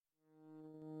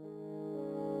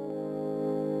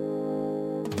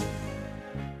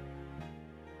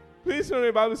please turn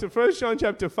your Bibles to 1 John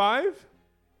chapter 5.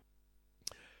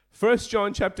 1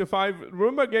 John chapter 5.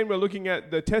 Remember again, we're looking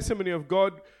at the testimony of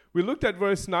God. We looked at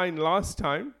verse 9 last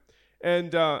time.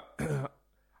 And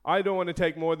I don't want to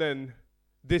take more than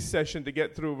this session to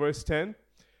get through verse 10.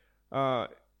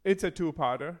 It's a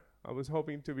two-parter. I was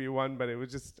hoping to be one, but it was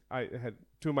just, I had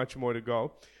too much more to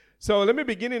go. So let me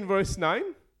begin in verse 9.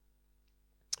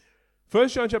 1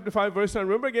 John chapter 5, verse 9.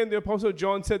 Remember again, the Apostle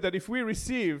John said that if we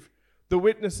receive the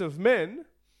witness of men,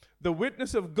 the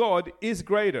witness of God is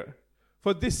greater.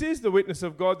 For this is the witness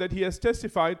of God, that he has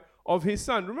testified of his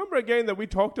Son. Remember again that we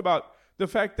talked about the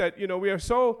fact that, we are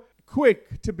so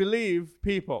quick to believe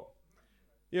people,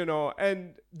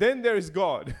 and then there is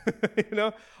God.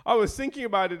 I was thinking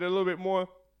about it a little bit more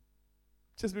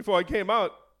just before I came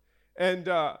out, and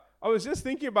I was just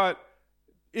thinking about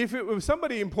if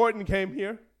somebody important came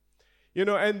here,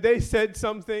 and they said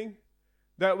something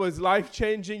that was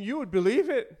life-changing, you would believe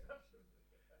it,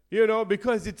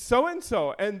 because it's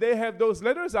so-and-so, and they have those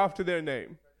letters after their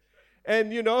name.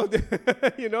 And,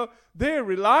 they're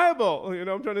reliable,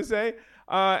 I'm trying to say.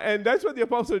 And that's what the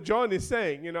Apostle John is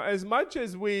saying. As much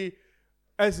as we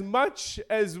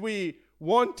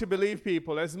want to believe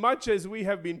people, as much as we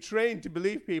have been trained to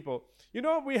believe people,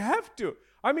 we have to.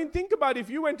 I mean, think about if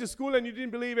you went to school and you didn't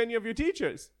believe any of your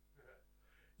teachers.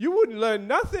 You wouldn't learn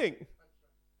nothing.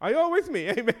 Are you all with me?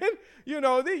 Amen?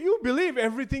 You believe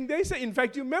everything they say. In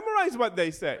fact, you memorize what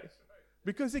they say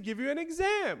because they give you an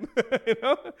exam.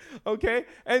 Okay?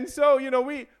 And so,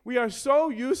 we are so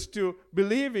used to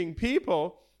believing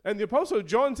people. And the Apostle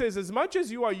John says, as much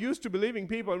as you are used to believing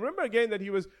people, and remember again that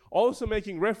he was also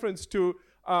making reference to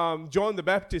John the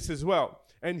Baptist as well,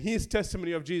 and his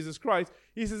testimony of Jesus Christ.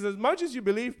 He says, as much as you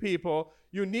believe people,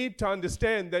 you need to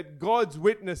understand that God's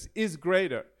witness is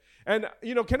greater. And,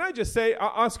 can I just say,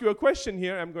 I'll ask you a question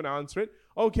here. I'm going to answer it.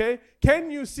 Okay. Can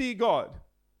you see God?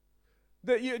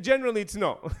 Generally, it's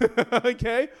no.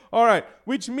 Okay. All right.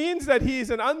 Which means that he is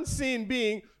an unseen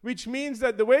being, which means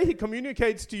that the way he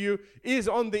communicates to you is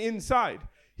on the inside.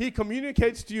 He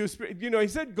communicates to you. He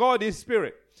said God is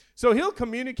spirit. So he'll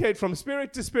communicate from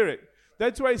spirit to spirit.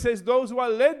 That's why he says those who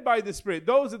are led by the Spirit,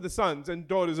 those are the sons and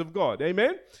daughters of God.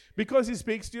 Amen? Because he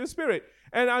speaks to your spirit.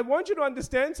 And I want you to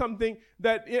understand something,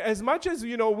 that as much as,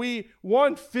 we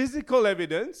want physical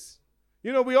evidence,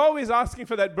 we're always asking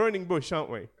for that burning bush, aren't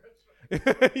we?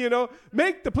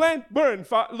 Make the plant burn,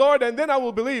 Lord, and then I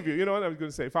will believe you. I was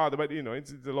going to say Father, but,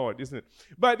 it's the Lord, isn't it?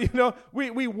 But,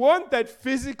 we want that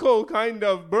physical kind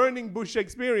of burning bush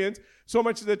experience so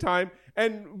much of the time,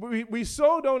 and we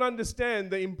so don't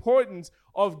understand the importance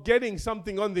of getting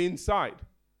something on the inside,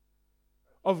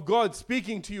 of God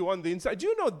speaking to you on the inside. Do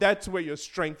you know that's where your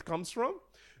strength comes from?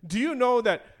 Do you know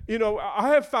that, I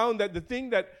have found that the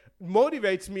thing that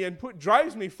motivates me and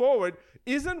drives me forward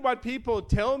isn't what people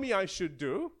tell me I should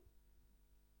do.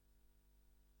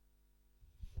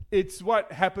 It's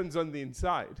what happens on the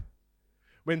inside.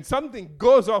 When something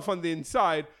goes off on the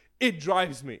inside, it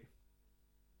drives me.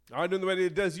 I don't know whether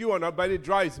it does you or not, but it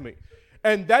drives me.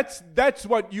 And that's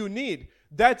what you need.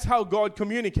 That's how God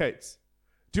communicates.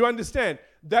 Do you understand?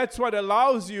 That's what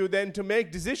allows you then to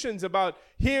make decisions about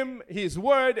him, his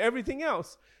word, everything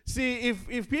else. See,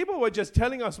 if people were just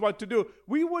telling us what to do,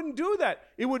 we wouldn't do that.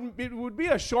 It would be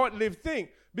a short-lived thing.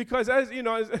 Because I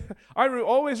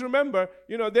always remember,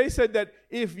 they said that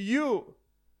if you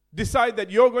decide that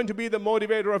you're going to be the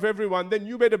motivator of everyone, then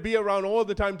you better be around all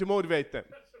the time to motivate them.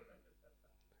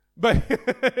 But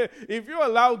if you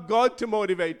allow God to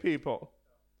motivate people,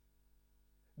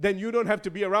 then you don't have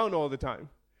to be around all the time.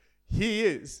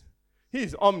 He's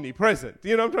omnipresent.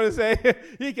 You know what I'm trying to say?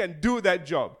 He can do that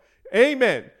job.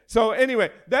 Amen. So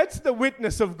anyway, that's the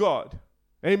witness of God.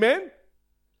 Amen?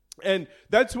 And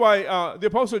that's why the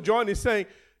Apostle John is saying,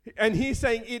 and he's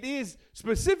saying it is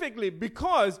specifically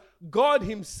because God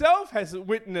himself has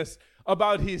witnessed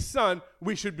about his Son,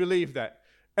 we should believe that.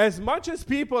 As much as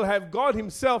people have, God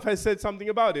himself has said something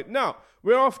about it. Now,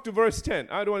 we're off to verse 10.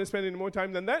 I don't want to spend any more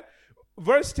time than that.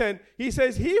 Verse 10, he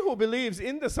says, he who believes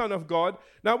in the Son of God.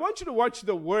 Now, I want you to watch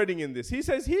the wording in this. He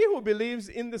says, he who believes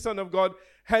in the Son of God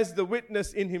has the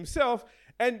witness in himself.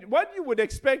 And what you would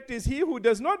expect is he who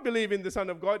does not believe in the Son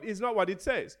of God is not what it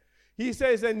says. He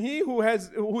says, and he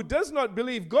who does not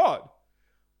believe God.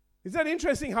 Is that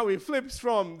interesting how he flips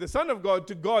from the Son of God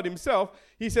to God himself?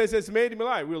 He says, has made him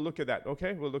alive. We'll look at that,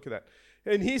 okay? We'll look at that.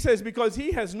 And he says, because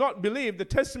he has not believed the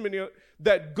testimony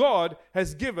that God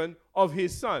has given of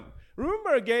his Son.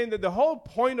 Remember again that the whole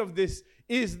point of this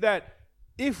is that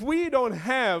if we don't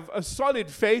have a solid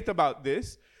faith about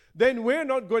this, then we're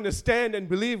not going to stand and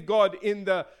believe God in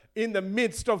the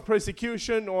midst of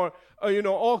persecution or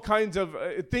all kinds of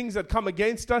things that come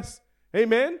against us.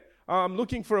 Amen? I'm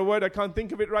looking for a word. I can't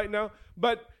think of it right now.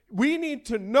 But we need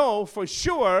to know for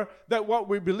sure that what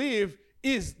we believe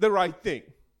is the right thing.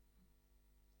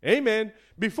 Amen.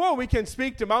 Before we can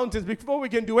speak to mountains, before we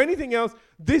can do anything else,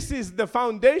 this is the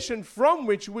foundation from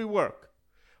which we work.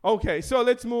 Okay, so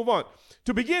let's move on.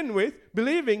 To begin with,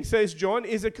 believing, says John,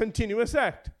 is a continuous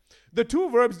act. The two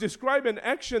verbs describe an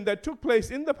action that took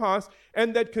place in the past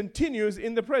and that continues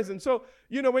in the present. So,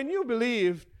 when you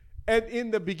believe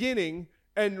in the beginning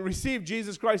and receive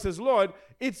Jesus Christ as Lord,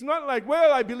 it's not like,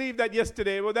 well, I believed that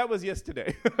yesterday. Well, that was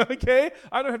yesterday. Okay?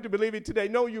 I don't have to believe it today.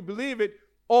 No, you believe it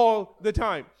all the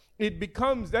time.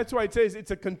 That's why it says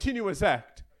it's a continuous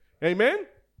act. Amen?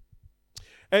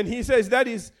 And he says that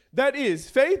is,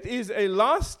 faith is a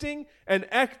lasting and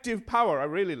active power. I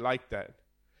really like that.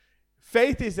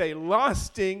 Faith is a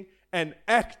lasting and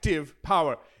active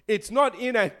power. It's not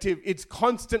inactive, it's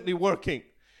constantly working.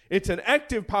 It's an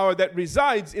active power that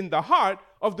resides in the heart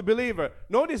of the believer.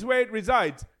 Notice where it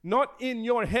resides, not in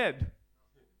your head.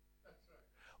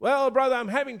 Well, brother, I'm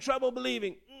having trouble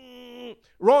believing.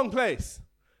 Wrong place.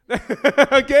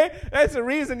 Okay? That's the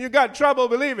reason you got trouble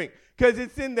believing. Because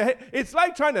it's in the head. It's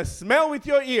like trying to smell with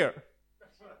your ear.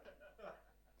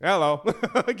 Hello.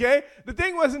 Okay? The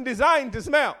thing wasn't designed to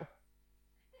smell.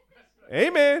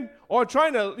 Amen. Or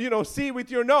trying to, see with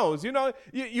your nose.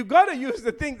 You got to use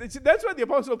the thing. That's what the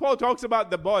Apostle Paul talks about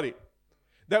the body.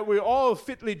 That we're all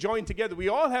fitly joined together. We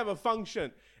all have a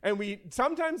function. And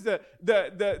sometimes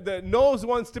the nose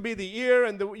wants to be the ear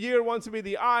and the ear wants to be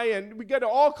the eye. And we get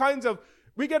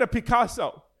a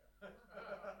Picasso.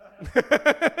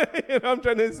 I'm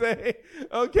trying to say,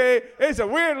 okay, it's a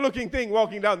weird looking thing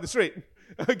walking down the street.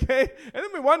 Okay, and then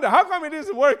we wonder, how come it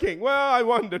isn't working? Well, I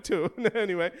wonder too.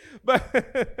 Anyway, but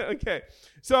okay,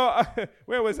 so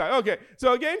where was I? Okay,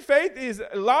 so again, faith is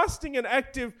lasting and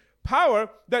active power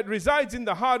that resides in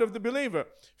the heart of the believer.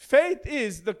 Faith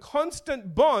is the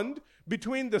constant bond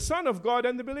between the Son of God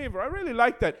and the believer. I really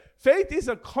like that. Faith is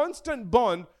a constant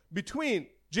bond between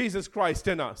Jesus Christ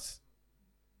and us.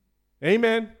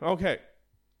 Amen. Okay.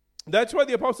 That's why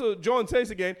the Apostle John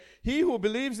says again, he who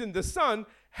believes in the Son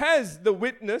has the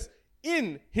witness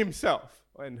in himself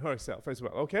and herself as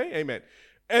well. Okay? Amen.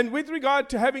 And with regard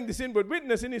to having this inward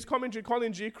witness, in his commentary,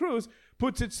 Colin G. Cruz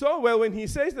puts it so well when he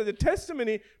says that the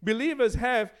testimony believers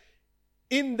have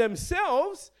in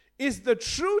themselves is the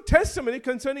true testimony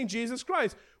concerning Jesus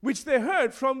Christ, which they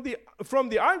heard from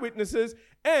the eyewitnesses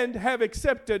and have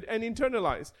accepted and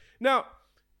internalized. Now,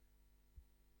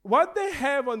 what they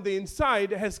have on the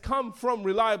inside has come from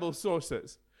reliable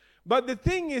sources. But the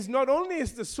thing is, not only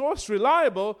is the source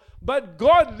reliable, but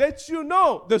God lets you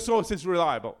know the source is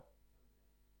reliable.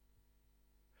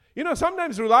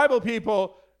 Sometimes reliable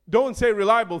people don't say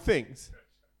reliable things.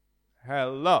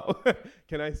 Hello.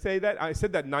 Can I say that? I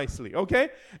said that nicely, okay?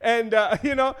 And,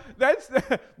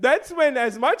 that's when,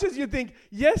 as much as you think,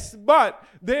 yes, but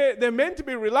they're meant to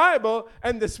be reliable,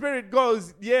 and the Spirit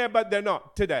goes, yeah, but they're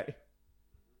not today.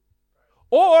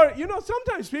 Or,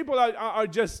 sometimes people are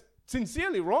just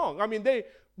sincerely wrong. I mean,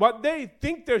 what they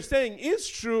think they're saying is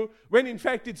true when in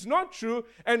fact it's not true.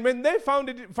 And when they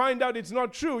find out it's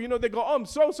not true, they go, oh, I'm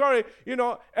so sorry.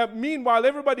 Meanwhile,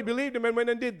 everybody believed him and went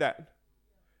and did that.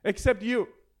 Except you.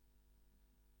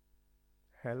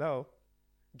 Hello.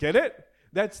 Get it?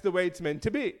 That's the way it's meant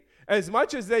to be. As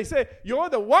much as they say, you're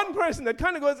the one person that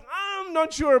kind of goes, I'm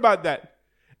not sure about that.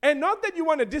 And not that you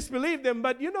want to disbelieve them,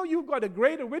 but you've got a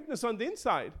greater witness on the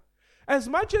inside. As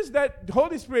much as that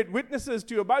Holy Spirit witnesses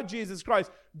to you about Jesus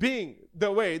Christ being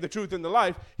the way, the truth, and the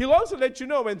life, he'll also let you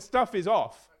know when stuff is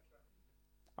off.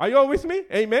 Are you all with me?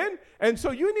 Amen? And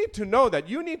so you need to know that.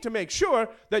 You need to make sure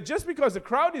that just because the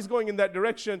crowd is going in that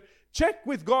direction, check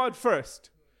with God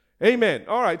first. Amen.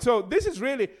 All right, so this is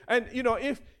really, and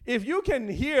if you can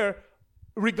hear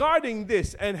regarding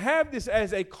this and have this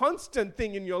as a constant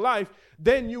thing in your life,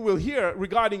 then you will hear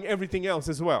regarding everything else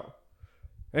as well.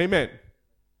 Amen.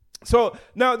 So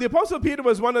now the Apostle Peter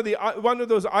was one of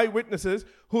those eyewitnesses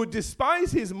who, despite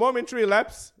his momentary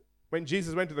lapse when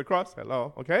Jesus went to the cross,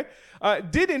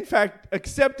 did in fact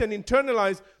accept and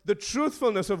internalize the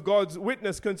truthfulness of God's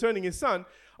witness concerning his Son.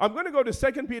 I'm going to go to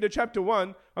 2 Peter chapter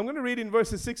 1. I'm going to read in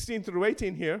verses 16 through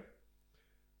 18 here.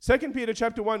 2 Peter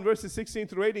chapter 1, verses 16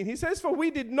 through 18. He says, for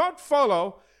we did not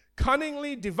follow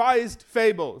cunningly devised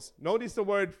fables. Notice the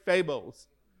word fables.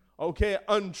 Okay,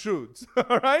 untruths.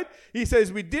 All right? He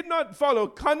says, we did not follow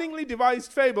cunningly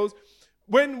devised fables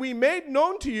when we made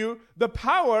known to you the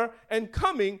power and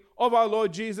coming of our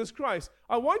Lord Jesus Christ.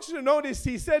 I want you to notice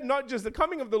he said not just the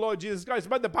coming of the Lord Jesus Christ,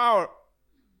 but the power.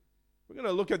 We're going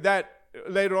to look at that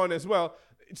later on as well.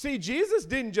 See, Jesus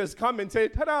didn't just come and say,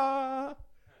 ta-da,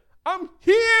 I'm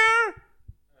here.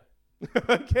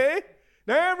 Okay?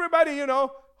 Now everybody,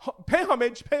 pay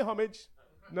homage.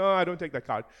 No, I don't take that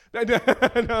card.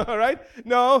 No, right?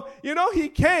 No, he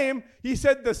came, he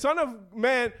said the Son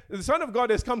of God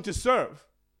has come to serve.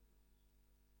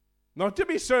 Not to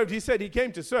be served, he said he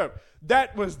came to serve.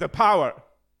 That was the power.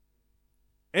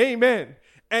 Amen.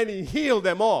 And he healed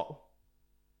them all.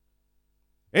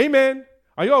 Amen.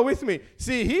 Are you all with me?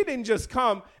 See, he didn't just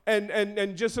come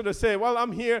and just sort of say, well,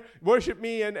 I'm here, worship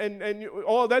me, and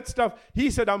all that stuff. He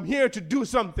said, I'm here to do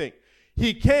something.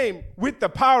 He came with the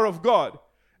power of God.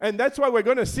 And that's why we're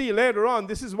going to see later on,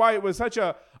 this is why it was such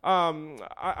a,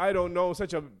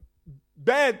 such a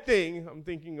bad thing. I'm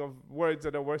thinking of words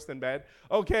that are worse than bad.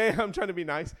 Okay, I'm trying to be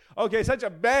nice. Okay, such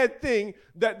a bad thing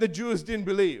that the Jews didn't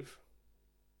believe.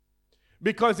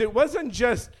 Because it wasn't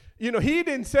just, he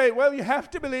didn't say, well, you have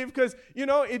to believe because,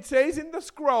 it says in the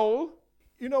scroll,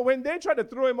 when they tried to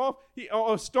throw him off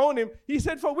or stone him, he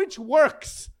said, for which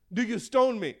works do you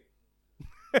stone me?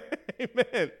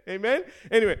 Amen.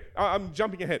 Anyway, I'm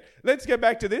jumping ahead. Let's get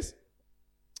back to this.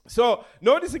 So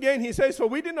notice again, he says, for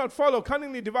we did not follow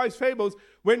cunningly devised fables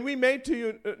when we made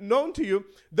known to you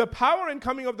the power and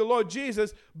coming of the Lord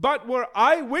Jesus, but were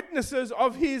eyewitnesses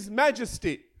of his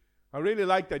majesty. I really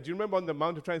like that. Do you remember on the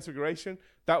Mount of Transfiguration?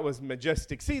 That was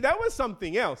majestic. See, that was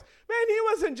something else. Man, he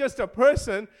wasn't just a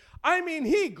person.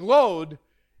 He glowed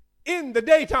in the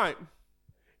daytime.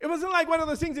 It wasn't like one of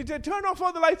those things that said, turn off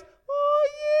all the lights. Oh,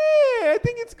 yeah, I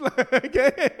think it's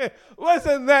okay.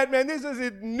 Wasn't that, man? This is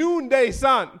a noonday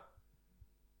sun.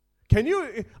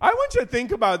 I want you to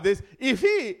think about this. If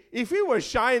he were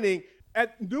shining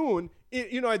at noon,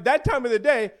 at that time of the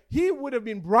day, he would have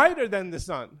been brighter than the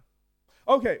sun.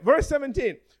 Okay, verse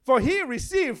 17. For he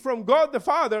received from God the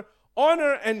Father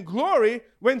honor and glory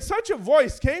when such a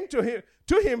voice came to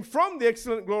him from the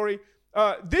excellent glory.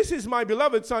 This is my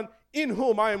beloved Son, in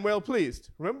whom I am well pleased.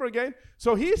 Remember again?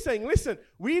 So he's saying, listen,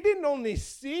 we didn't only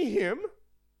see him,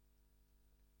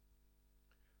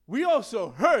 we also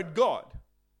heard God.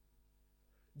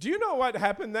 Do you know what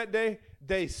happened that day?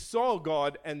 They saw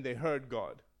God and they heard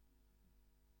God.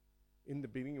 In the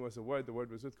beginning was the Word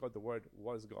was with God, the Word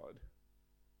was God.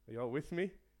 Are you all with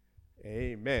me?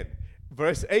 Amen.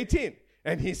 Verse 18.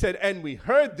 And he said, and we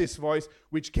heard this voice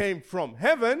which came from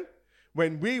heaven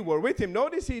when we were with him.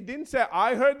 Notice he didn't say,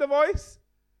 I heard the voice.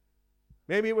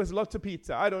 Maybe it was lots of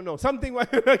pizza. I don't know. Something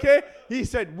like that, okay? He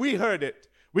said, we heard it,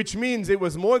 which means it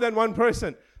was more than one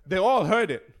person. They all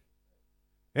heard it.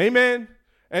 Amen.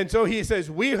 And so he says,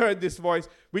 we heard this voice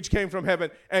which came from heaven,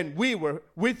 and we were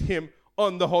with him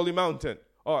on the holy mountain.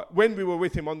 Or when we were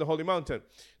with him on the holy mountain.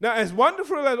 Now, as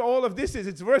wonderful as all of this is,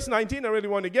 it's verse 19 I really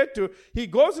want to get to. He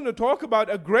goes on to talk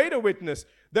about a greater witness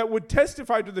that would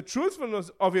testify to the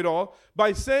truthfulness of it all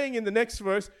by saying in the next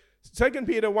verse, 2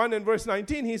 Peter 1 and verse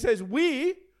 19, he says,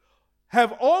 we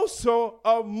have also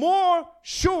a more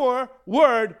sure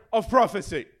word of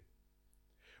prophecy,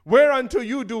 whereunto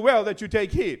you do well that you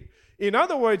take heed. In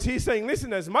other words, he's saying,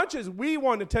 listen, as much as we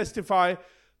want to testify,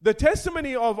 the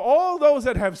testimony of all those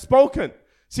that have spoken.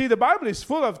 See, the Bible is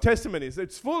full of testimonies.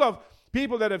 It's full of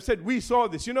people that have said, we saw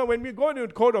this. When we go into a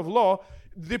court of law,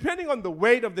 depending on the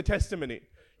weight of the testimony.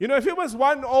 If it was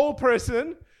one old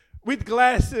person with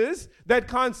glasses that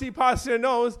can't see past their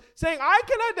nose saying, I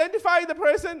can identify the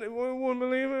person, we wouldn't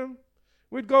believe him.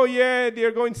 We'd go, yeah, dear,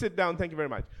 go and sit down. Thank you very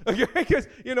much. Okay, because,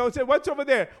 say, what's over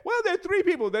there? Well, there are 3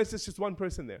 people. There's just one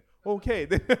person there. Okay,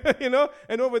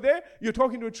 and over there, you're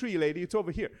talking to a tree, lady. It's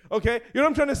over here. Okay, you know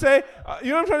what I'm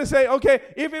trying to say? Okay,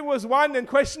 if it was one and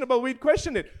questionable, we'd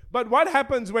question it. But what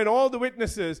happens when all the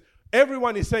witnesses,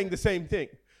 everyone is saying the same thing?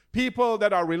 People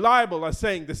that are reliable are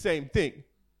saying the same thing.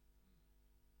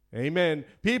 Amen.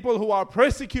 People who are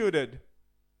persecuted,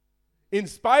 in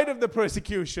spite of the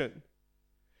persecution,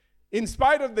 in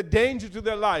spite of the danger to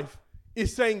their life,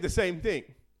 is saying the same thing.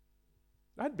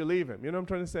 I'd believe him. You know what I'm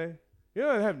trying to say?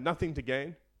 I have nothing to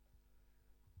gain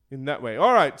in that way.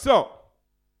 All right,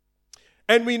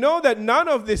 and we know that none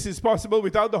of this is possible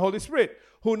without the Holy Spirit,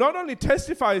 who not only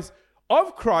testifies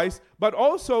of Christ, but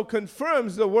also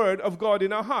confirms the word of God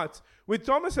in our hearts. With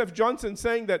Thomas F. Johnson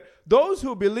saying that those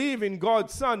who believe in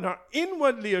God's Son are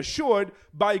inwardly assured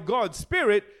by God's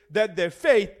Spirit that their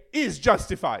faith is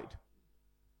justified.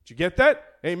 Did you get that?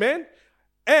 Amen?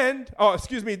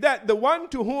 That the one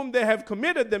to whom they have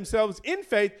committed themselves in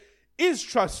faith is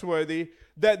trustworthy,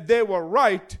 that they were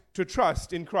right to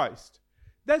trust in Christ.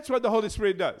 That's what the Holy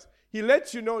Spirit does. He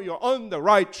lets you know you're on the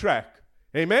right track.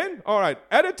 Amen? All right.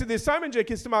 Added to this, Simon J.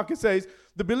 Kistemaker says,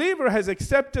 the believer has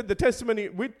accepted the testimony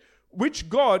which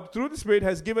God, through the Spirit,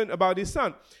 has given about his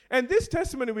Son. And this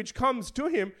testimony which comes to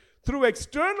him through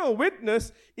external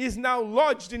witness is now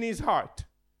lodged in his heart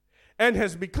and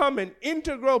has become an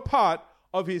integral part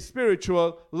of his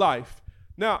spiritual life.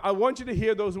 Now, I want you to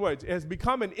hear those words. It has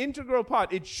become an integral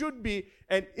part. It should be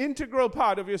an integral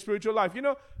part of your spiritual life. You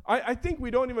know, I think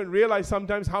we don't even realize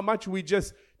sometimes how much we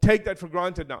just take that for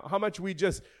granted now. How much we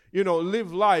just,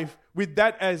 live life with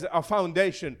that as a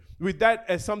foundation, with that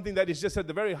as something that is just at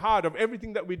the very heart of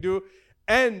everything that we do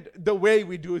and the way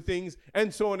we do things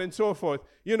and so on and so forth.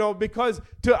 Because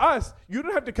to us, you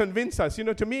don't have to convince us.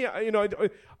 To me,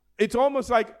 it's almost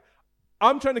like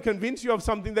I'm trying to convince you of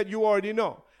something that you already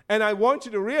know. And I want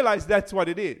you to realize that's what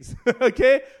it is,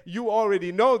 okay? You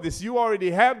already know this. You already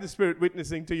have the Spirit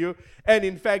witnessing to you. And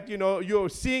in fact, you're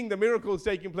seeing the miracles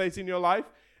taking place in your life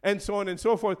and so on and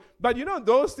so forth. But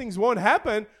those things won't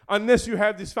happen unless you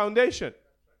have this foundation.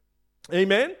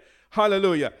 Amen?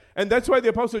 Hallelujah. And that's why the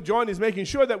Apostle John is making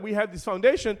sure that we have this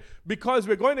foundation, because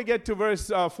we're going to get to verse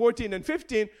 14 and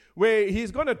 15 where he's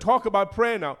going to talk about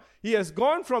prayer now. He has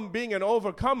gone from being an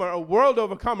overcomer, a world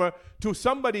overcomer, to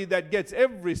somebody that gets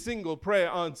every single prayer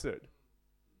answered.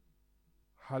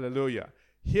 Hallelujah.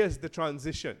 Here's the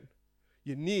transition.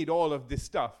 You need all of this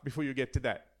stuff before you get to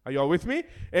that. Are you all with me?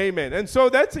 Amen. And so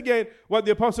that's again what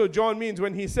the Apostle John means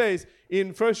when he says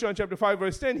in 1 John chapter 5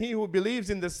 verse 10, he who believes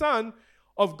in the Son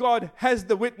of God has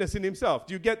the witness in himself.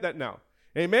 Do you get that now?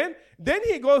 Amen? Then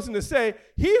he goes on to say,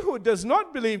 he who does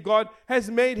not believe God has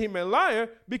made him a liar,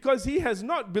 because he has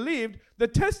not believed the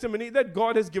testimony that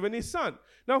God has given his Son.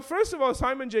 Now, first of all,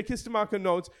 Simon J. Kistemaker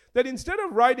notes that instead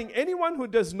of writing anyone who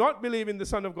does not believe in the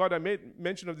Son of God, I made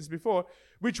mention of this before,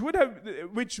 which would have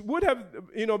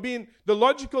been the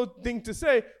logical thing to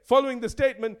say following the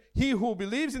statement, he who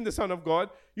believes in the Son of God,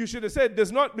 you should have said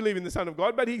does not believe in the Son of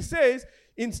God, but he says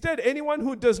instead anyone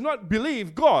who does not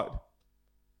believe God.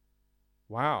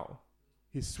 Wow.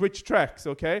 He switched tracks,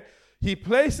 okay? He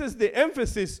places the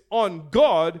emphasis on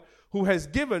God who has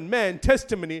given man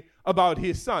testimony about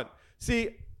his Son.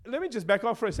 See, let me just back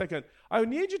off for a second. I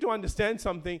need you to understand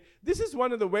something. This is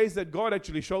one of the ways that God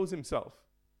actually shows himself.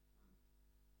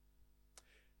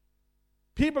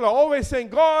 People are always saying,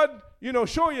 God,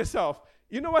 show yourself.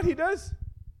 You know what he does?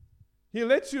 He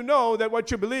lets you know that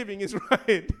what you're believing is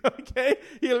right, okay?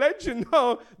 He lets you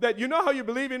know that how you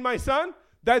believe in my Son?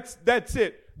 That's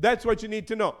it. That's what you need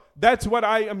to know. That's what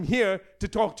I am here to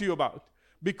talk to you about.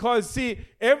 Because,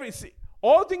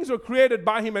 all things were created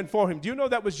by him and for him. Do you know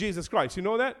that was Jesus Christ? You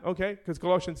know that? Okay, because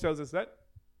Colossians tells us that.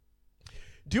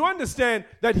 Do you understand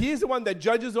that he is the one that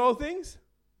judges all things?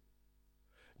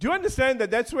 Do you understand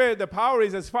that that's where the power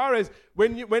is, as far as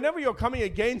whenever you're coming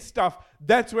against stuff,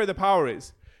 that's where the power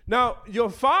is. Now,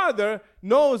 your Father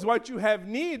knows what you have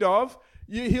need of.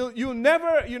 You'll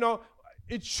never,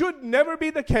 it should never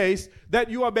be the case that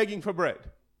you are begging for bread,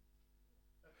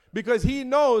 because he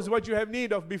knows what you have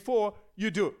need of before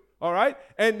you do. All right?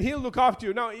 And he'll look after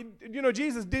you. Now,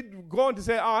 Jesus did go on to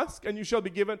say, ask and you shall be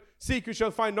given, seek you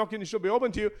shall find, knock and it shall be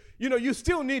open to you. You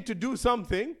still need to do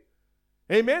something.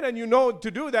 Amen? And to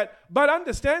do that. But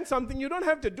understand something, you don't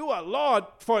have to do a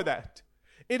lot for that.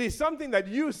 It is something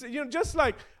that just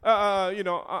like,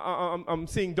 I'm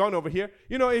seeing Don over here.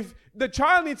 If the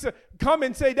child needs to come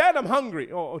and say, Dad, I'm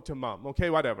hungry. Oh, to Mom. Okay,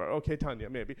 whatever. Okay, Tanya,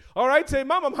 maybe. All right, say,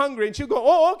 Mom, I'm hungry. And she'll go,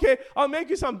 oh, okay, I'll make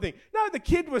you something. Now the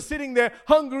kid was sitting there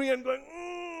hungry and going,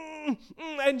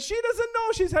 and she doesn't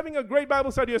know she's having a great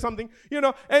Bible study or something,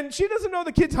 and she doesn't know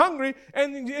the kid's hungry.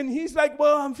 And he's like,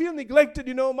 well, I'm feeling neglected.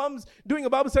 Mom's doing a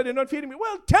Bible study and not feeding me.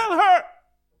 Well, tell her.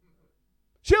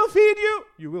 She'll feed you.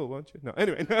 You will, won't you? No,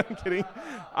 anyway, no, I'm kidding.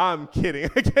 I'm kidding,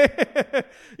 okay?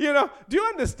 Do you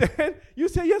understand? You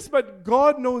say, yes, but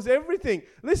God knows everything.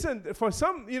 Listen, for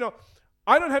some,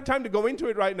 I don't have time to go into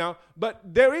it right now, but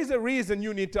there is a reason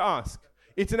you need to ask.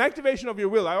 It's an activation of your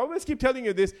will. I always keep telling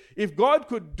you this. If God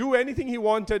could do anything he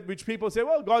wanted, which people say,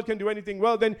 well, God can do anything,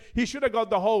 well, then he should have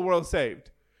got the whole world saved.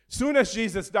 Soon as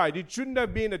Jesus died, it shouldn't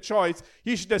have been a choice.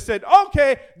 He should have said,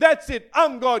 okay, that's it.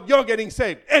 I'm God. You're getting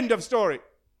saved. End of story.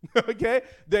 Okay?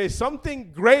 There is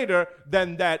something greater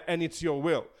than that, and it's your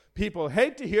will. People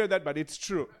hate to hear that, but it's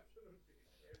true.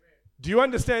 Do you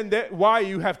understand that? Why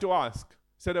you have to ask?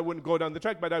 Said I wouldn't go down the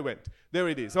track, but I went. There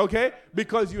it is, okay?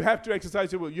 Because you have to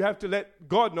exercise your will. You have to let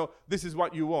God know this is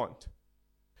what you want.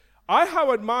 I.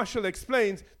 Howard Marshall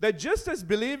explains that just as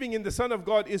believing in the Son of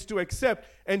God is to accept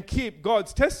and keep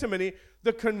God's testimony,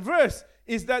 the converse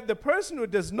is that the person who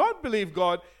does not believe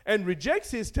God and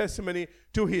rejects his testimony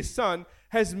to his Son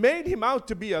has made him out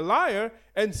to be a liar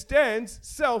and stands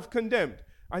self-condemned.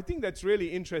 I think that's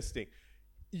really interesting.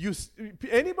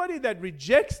 Anybody that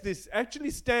rejects this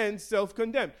actually stands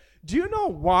self-condemned. Do you know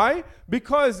why?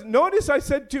 Because notice I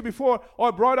said to you before,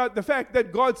 or brought out the fact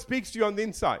that God speaks to you on the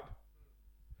inside.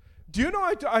 Do you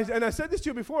know, and I said this to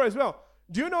you before as well,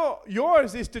 do you know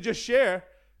yours is to just share?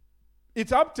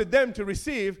 It's up to them to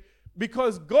receive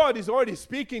because God is already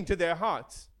speaking to their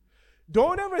hearts.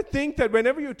 Don't ever think that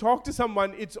whenever you talk to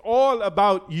someone, it's all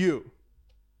about you.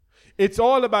 It's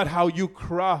all about how you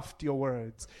craft your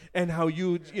words and how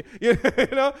you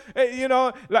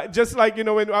know, like just like,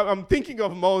 when I'm thinking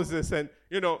of Moses and,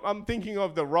 I'm thinking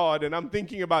of the rod and I'm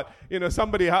thinking about,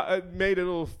 somebody made a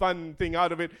little fun thing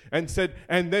out of it and said,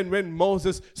 and then when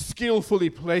Moses skillfully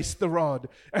placed the rod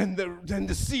and then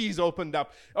the seas opened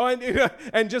up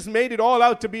and just made it all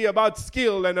out to be about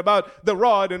skill and about the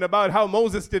rod and about how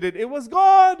Moses did it. It was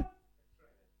God.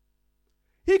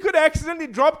 He could have accidentally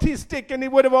dropped his stick and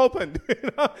it would have opened.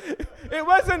 It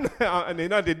wasn't,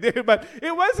 but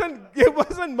it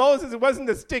wasn't Moses, it wasn't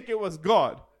the stick, it was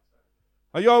God.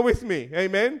 Are you all with me?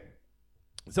 Amen?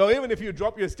 So even if you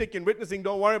drop your stick in witnessing,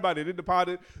 don't worry about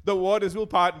it. The waters will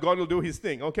part, God will do his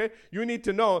thing, okay? You need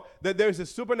to know that there's a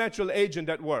supernatural agent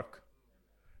at work.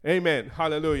 Amen.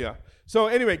 Hallelujah. So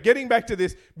anyway, getting back to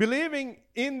this, believing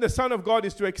in the Son of God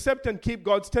is to accept and keep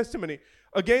God's testimony.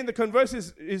 Again, the converse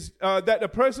is that a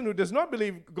person who does not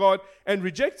believe God and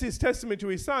rejects his testimony to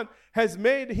his Son has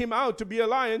made him out to be a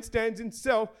liar and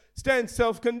stands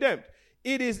self-condemned.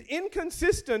 It is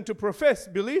inconsistent to profess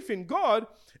belief in God,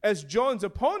 as John's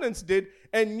opponents did,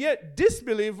 and yet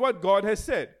disbelieve what God has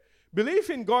said. Belief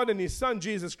in God and his Son,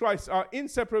 Jesus Christ, are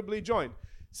inseparably joined.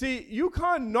 See, you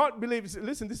can't not believe.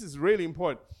 Listen, this is really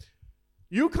important.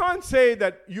 You can't say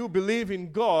that you believe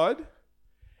in God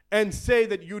and say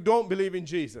that you don't believe in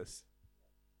Jesus,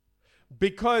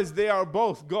 because they are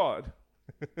both God.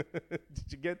 Did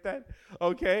you get that?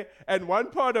 Okay. And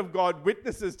one part of God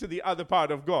witnesses to the other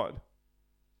part of God.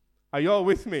 Are you all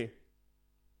with me?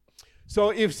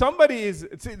 So if somebody is,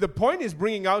 see, the point is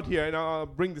bringing out here, and I'll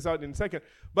bring this out in a second,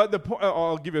 but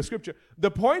I'll give you a scripture.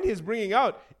 The point he's bringing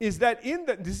out is that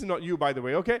this is not you, by the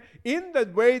way, okay? In the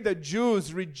way the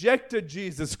Jews rejected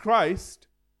Jesus Christ,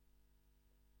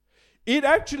 it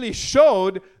actually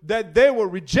showed that they were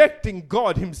rejecting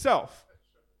God himself.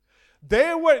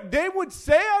 They would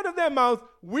say out of their mouth,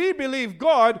 we believe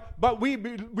God, but we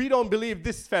don't believe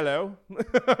this fellow.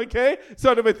 Okay?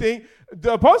 Sort of a thing.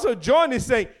 The Apostle John is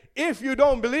saying, if you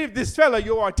don't believe this fellow,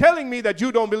 you are telling me that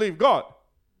you don't believe God.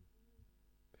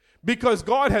 Because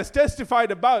God has testified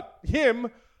about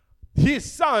him, his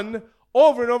Son,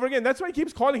 over and over again. That's why he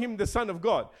keeps calling him the Son of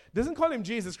God. He doesn't call him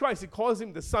Jesus Christ. He calls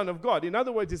him the Son of God. In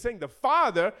other words, he's saying the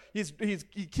Father, he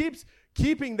keeps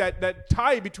keeping that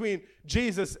tie between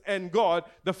Jesus and God,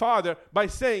 the Father, by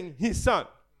saying his Son.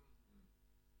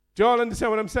 Do you all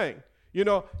understand what I'm saying?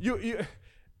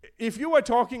 If you were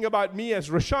talking about me as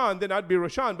Rashan, then I'd be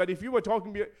Rashan. But if you were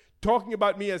talking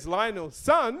about me as Lionel's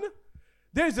son,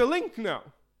 there's a link now.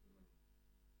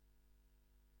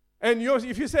 And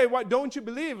if you say, "What? Don't you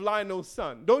believe Lionel's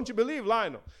son? Don't you believe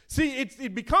Lionel?" See,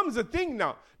 it becomes a thing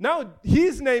now. Now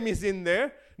his name is in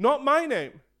there, not my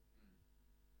name.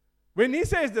 When he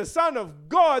says the Son of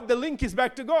God, the link is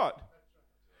back to God.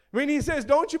 When he says,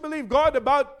 "Don't you believe God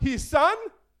about his Son?"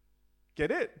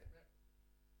 Get it?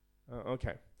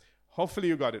 Okay. Hopefully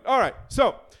you got it. All right.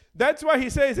 So that's why he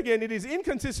says again, it is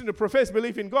inconsistent to profess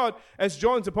belief in God, as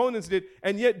John's opponents did,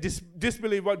 and yet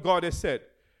disbelieve what God has said.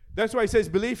 That's why he says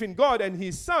belief in God and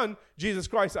his Son, Jesus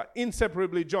Christ, are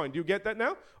inseparably joined. Do you get that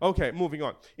now? Okay, moving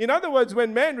on. In other words,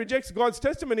 when man rejects God's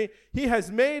testimony, he has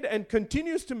made and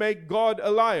continues to make God a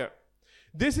liar.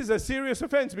 This is a serious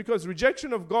offense because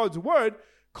rejection of God's word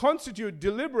constitutes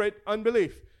deliberate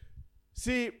unbelief.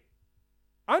 See,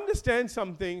 understand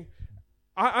something.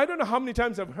 I don't know how many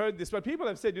times I've heard this, but people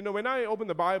have said, when I open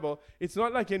the Bible, it's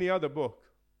not like any other book.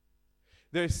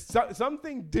 There's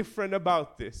something different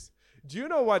about this. Do you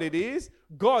know what it is?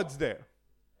 God's there.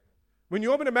 When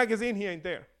you open a magazine, he ain't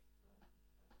there.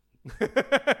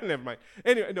 Never mind.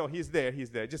 Anyway, no, he's there. He's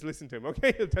there. Just listen to him,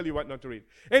 okay? He'll tell you what not to read.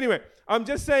 Anyway, I'm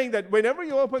just saying that whenever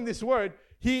you open this word,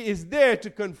 he is there to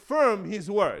confirm his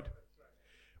word.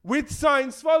 With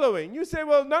signs following. You say,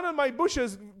 well, none of my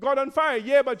bushes got on fire.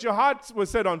 Yeah, but your heart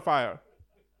was set on fire.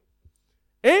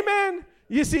 Amen?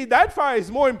 You see, that fire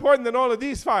is more important than all of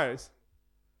these fires.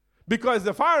 Because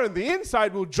the fire on the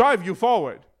inside will drive you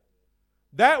forward.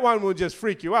 That one will just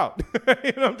freak you out.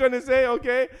 You know what I'm trying to say?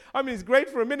 Okay? I mean, it's great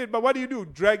for a minute, but what do?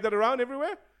 Drag that around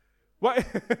everywhere? What?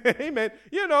 Amen.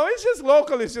 It's just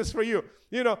local. It's just for you.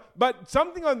 But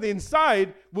something on the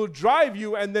inside will drive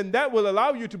you, and then that will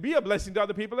allow you to be a blessing to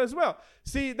other people as well.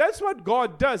 See, that's what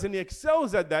God does, and He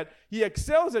excels at that. He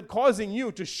excels at causing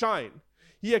you to shine.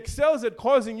 He excels at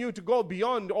causing you to go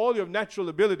beyond all your natural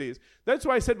abilities. That's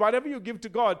why I said, whatever you give to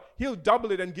God, He'll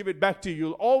double it and give it back to you.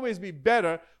 You'll always be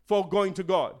better for going to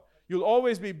God. You'll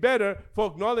always be better for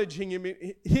acknowledging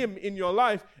Him in your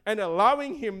life and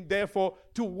allowing Him, therefore,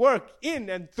 to work in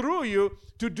and through you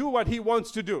to do what He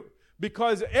wants to do.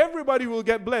 Because everybody will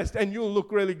get blessed and you'll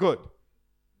look really good.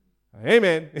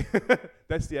 Amen.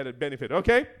 That's the added benefit,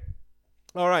 okay?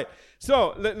 All right.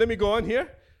 So let me go on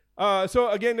here. So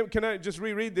again, can I just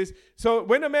reread this? So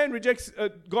when a man rejects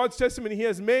God's testimony, he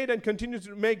has made and continues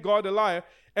to make God a liar.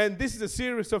 And this is a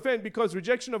serious offense because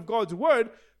rejection of God's word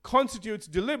constitutes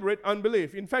deliberate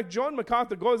unbelief. In fact, John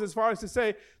MacArthur goes as far as to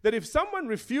say that if someone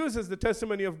refuses the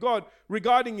testimony of God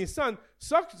regarding his son,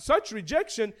 such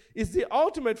rejection is the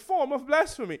ultimate form of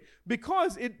blasphemy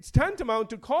because it's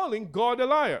tantamount to calling God a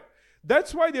liar.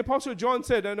 That's why the Apostle John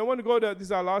said, and I want to go to, this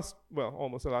is our last,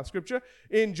 almost the last scripture,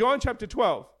 in John chapter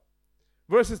 12,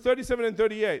 verses 37 and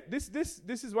 38.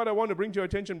 This is what I want to bring to your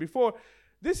attention before.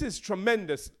 This is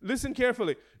tremendous. Listen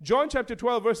carefully. John chapter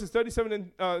 12, verses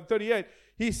 37 and 38.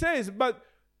 He says, but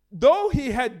though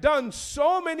he had done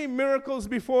so many miracles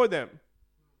before them.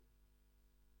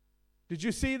 Did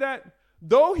you see that?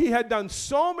 Though he had done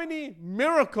so many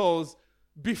miracles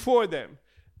before them.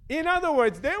 In other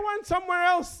words, they went somewhere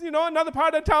else, another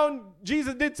part of town.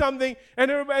 Jesus did something,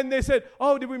 and they said,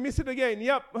 oh, did we miss it again?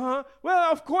 Yep. Uh-huh.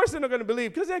 Well, of course they're not going to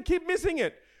believe because they keep missing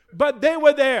it. But they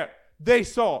were there. They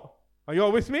saw. Are you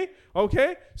all with me?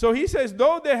 Okay. So he says,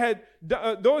 though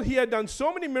he had done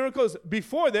so many miracles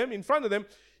before them, in front of them,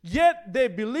 yet they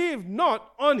believed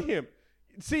not on him.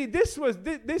 See, this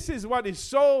is what is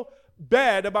so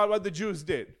bad about what the Jews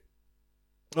did.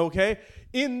 Okay?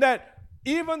 In that,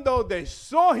 even though they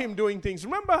saw him doing things,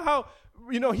 remember how,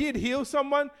 he had healed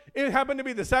someone? It happened to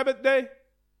be the Sabbath day.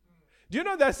 Do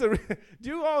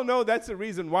you all know that's the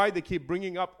reason why they keep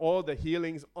bringing up all the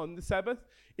healings on the Sabbath?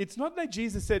 It's not like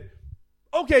Jesus said,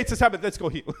 okay, it's a Sabbath, let's go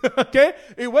heal. Okay?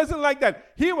 It wasn't like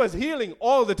that. He was healing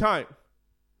all the time.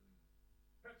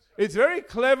 It's very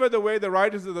clever the way the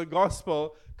writers of the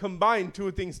gospel combine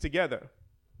two things together.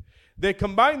 They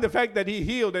combine the fact that he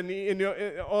healed and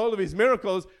all of his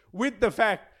miracles with the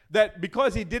fact that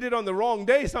because he did it on the wrong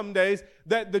day some days,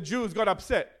 that the Jews got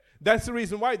upset. That's the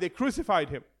reason why they crucified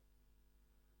him.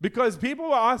 Because people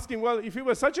were asking, well, if he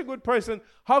was such a good person,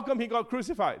 how come he got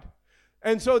crucified?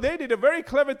 And so they did a very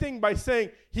clever thing by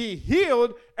saying he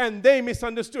healed and they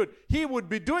misunderstood. He would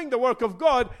be doing the work of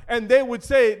God and they would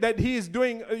say that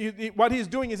what he's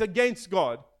doing is against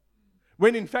God,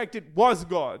 when in fact it was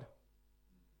God.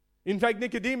 In fact,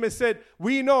 Nicodemus said,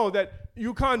 we know that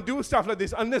you can't do stuff like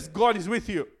this unless God is with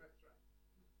you.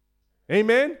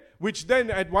 Amen? Which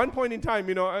then at one point in time,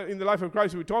 in the life of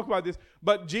Christ, we talk about this,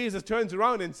 but Jesus turns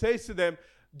around and says to them,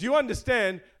 do you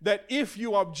understand that if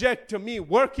you object to me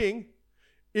working,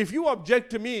 if you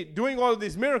object to me doing all of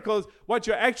these miracles, what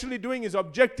you're actually doing is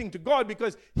objecting to God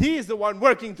because He is the one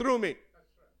working through me.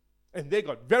 And they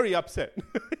got very upset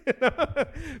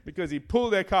because He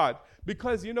pulled their card.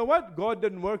 Because you know what? God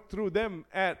didn't work through them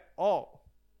at all.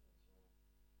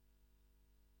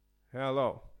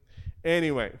 Hello.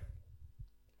 Anyway.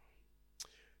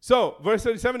 So, verse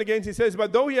 37 again, he says,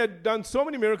 but though he had done so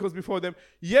many miracles before them,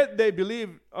 yet they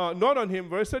believed not on him.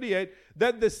 Verse 38,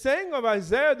 that the saying of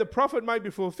Isaiah the prophet might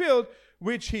be fulfilled,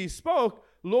 which he spoke,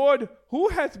 Lord, who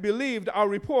hath believed our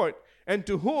report, and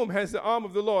to whom has the arm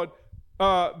of the Lord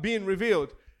been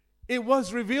revealed? It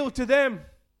was revealed to them,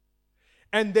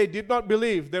 and they did not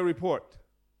believe their report.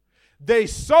 They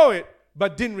saw it,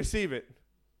 but didn't receive it.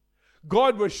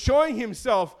 God was showing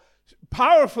himself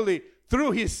powerfully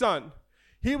through his son.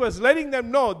 He was letting them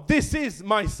know, this is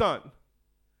my son,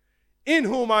 in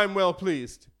whom I am well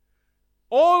pleased.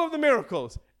 All of the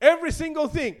miracles, every single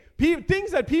thing, things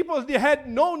that people had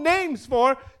no names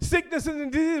for, sicknesses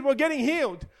and diseases were getting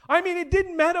healed. I mean, it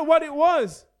didn't matter what it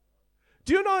was.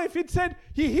 Do you know if it said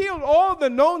he healed all the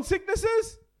known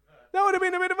sicknesses? That would have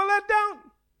been a bit of a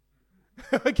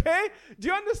letdown. Okay? Do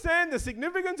you understand the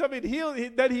significance of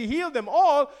it that he healed them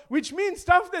all, which means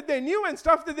stuff that they knew and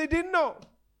stuff that they didn't know?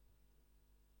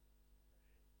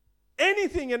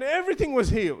 Anything and everything was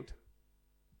healed.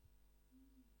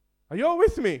 Are you all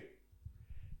with me?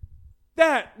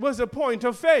 That was a point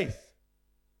of faith.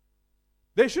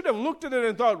 They should have looked at it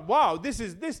and thought, wow, this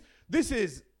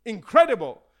is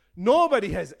incredible.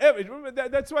 Nobody has ever. Remember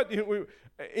that's what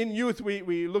in youth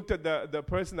we looked at the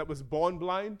person that was born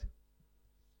blind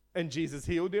and Jesus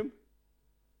healed him.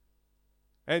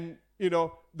 And,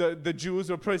 the Jews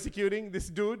were persecuting this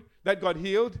dude that got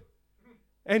healed.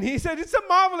 And he said, it's a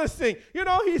marvelous thing.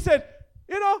 He said,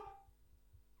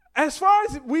 as far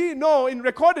as we know in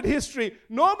recorded history,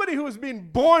 nobody who's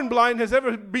been born blind has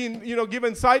ever been,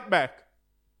 given sight back.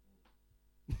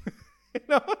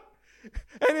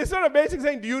 And it's sort of basically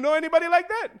saying, do you know anybody like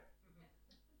that?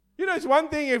 It's one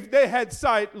thing if they had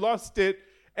sight, lost it,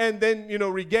 and then,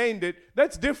 regained it.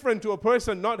 That's different to a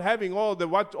person not having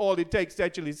all it takes to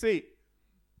actually see.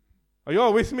 Are you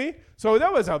all with me? So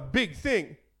that was a big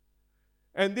thing.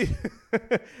 And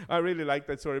I really like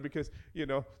that story because,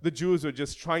 the Jews were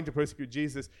just trying to persecute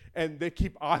Jesus, and they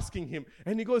keep asking him.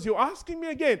 And he goes, you're asking me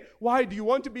again, why, do you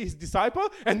want to be his disciple?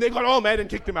 And they got all mad and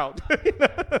kicked him out.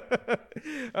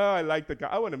 Oh, I like the guy.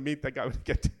 I want to meet that guy when I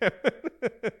get to heaven.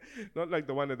 Not like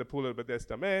the one at the pool of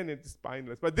Bethesda. Man, it's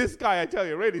spineless. But this guy, I tell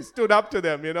you, really stood up to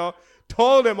them,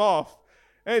 told them off.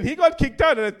 And he got kicked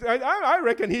out. And I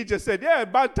reckon he just said, yeah,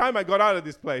 about time I got out of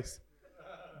this place.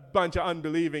 Bunch of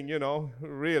unbelieving,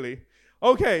 really.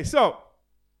 Okay, so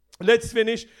let's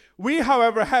finish. We,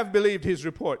 however, have believed his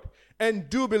report and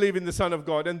do believe in the Son of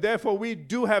God, and therefore we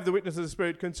do have the witness of the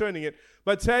Spirit concerning it.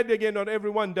 But sadly, again, not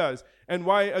everyone does. And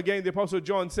why, again, the Apostle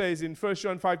John says in 1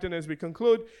 John 5:10 as we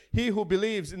conclude, he who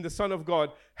believes in the Son of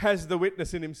God has the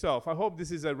witness in himself. I hope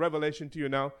this is a revelation to you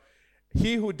now.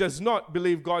 He who does not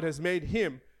believe God has made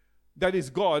him, that is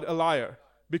God, a liar,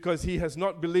 because he has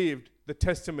not believed the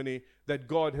testimony that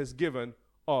God has given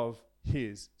of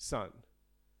his Son.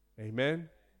 Amen.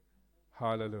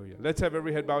 Hallelujah. Let's have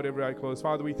every head bowed, every eye closed.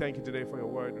 Father, we thank you today for your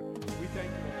word. We thank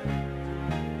you.